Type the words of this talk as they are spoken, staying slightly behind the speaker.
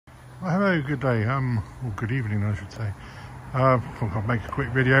Well, hello, good day, or good evening I should say. Thought I'd make a quick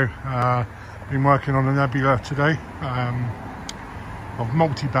video. Been working on a Nebula today. I've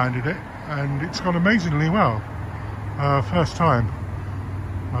multi-banded it and it's gone amazingly well. First time.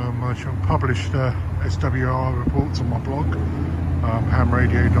 I shall publish the SWR reports on my blog,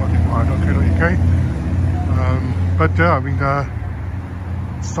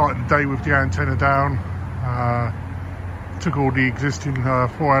 hamradio.co.uk. Started the day with the antenna down. Took all the existing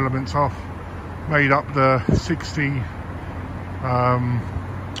 4 elements off, made up the 60, what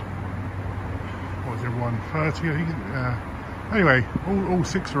was it, 130 I think. Anyway, all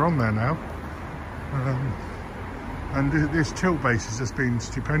 6 are on there now, and this tilt base has just been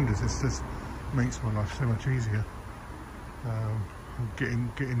stupendous. It just makes my life so much easier.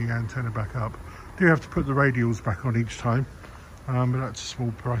 Getting the antenna back up. Do have to put the radials back on each time, but that's a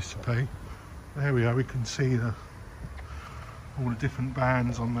small price to pay. There we are. We can see all the different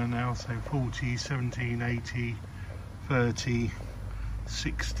bands on there now, so 40, 17, 80, 30,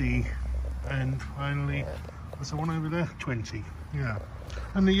 60, and finally, what's the one over there? 20, yeah.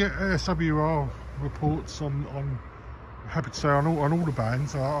 And the SWR reports on happy to say, on all the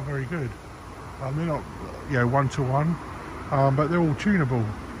bands are very good. They're not, one-to-one, but they're all tunable.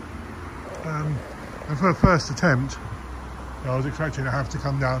 And for the first attempt, I was expecting to have to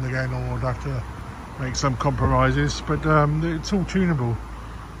come down again, or I'd have to make some compromises, but it's all tunable.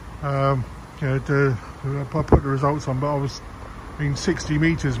 I put the results on, but 60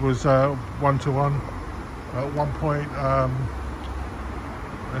 meters was one-to-one at one point,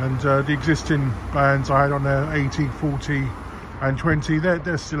 and the existing bands I had on there, 80, 40 and 20,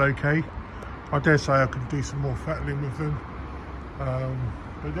 they're still okay. I dare say I could do some more fettling with them,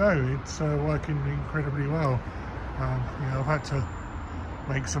 but no, it's working incredibly well. I've had to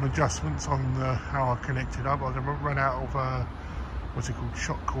make some adjustments on how I connect it up. I've run out of what's it called,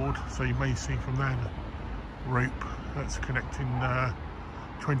 shock cord, so you may see from there the rope that's connecting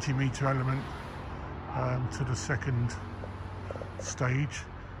 20 meter element to the second stage.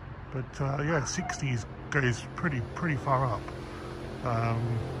 But yeah, 60 goes pretty far up.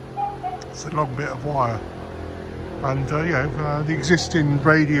 It's a long bit of wire, and the existing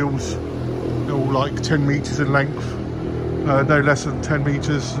radials are all like 10 meters in length. No less than 10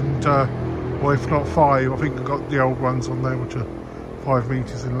 meters, and or if not 5. I think I've got the old ones on there which are 5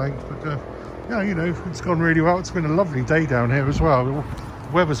 meters in length. But yeah, it's gone really well. It's been a lovely day down here as well. The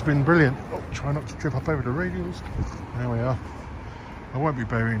weather's been brilliant. Oh, try not to trip up over the radials. There we are. I won't be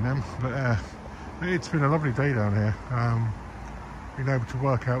burying them, but it's been a lovely day down here. Been able to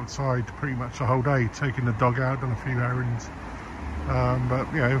work outside pretty much the whole day, taking the dog out, done a few errands, but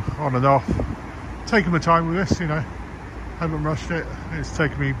on and off, taking my time with this. Haven't rushed it. It's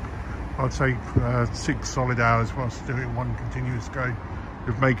taken me, I'd say, 6 solid hours whilst doing one continuous go,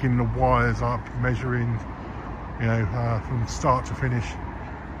 with making the wires up, measuring, from start to finish.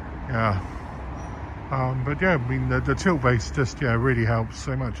 Yeah. But yeah, the tilt base just really helps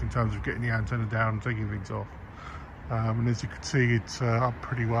so much in terms of getting the antenna down and taking things off. And as you can see, it's up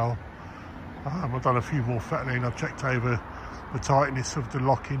pretty well. I've done a few more fettling. I've checked over the tightness of the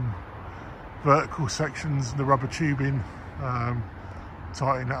locking vertical sections and the rubber tubing.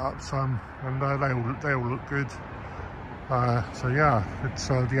 Tighten that up some, and they all look good. So yeah, it's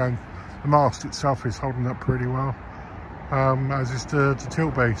the mast itself is holding up pretty well, as is the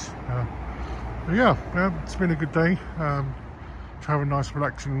tilt base. But yeah, it's been a good day. To have a nice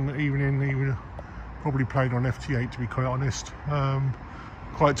relaxing evening. Even probably played on FT8 to be quite honest.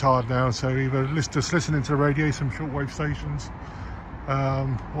 Quite tired now, so either just listening to the radio, some shortwave stations,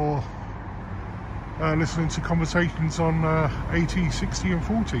 or listening to conversations on 80, 60 and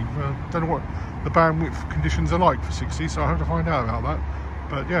 40. Don't know what the bandwidth conditions are like for 60, so I have to find out about that.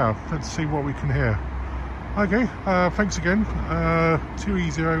 But yeah, let's see what we can hear. Okay, thanks again.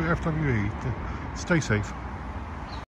 2E0FWE. Stay safe.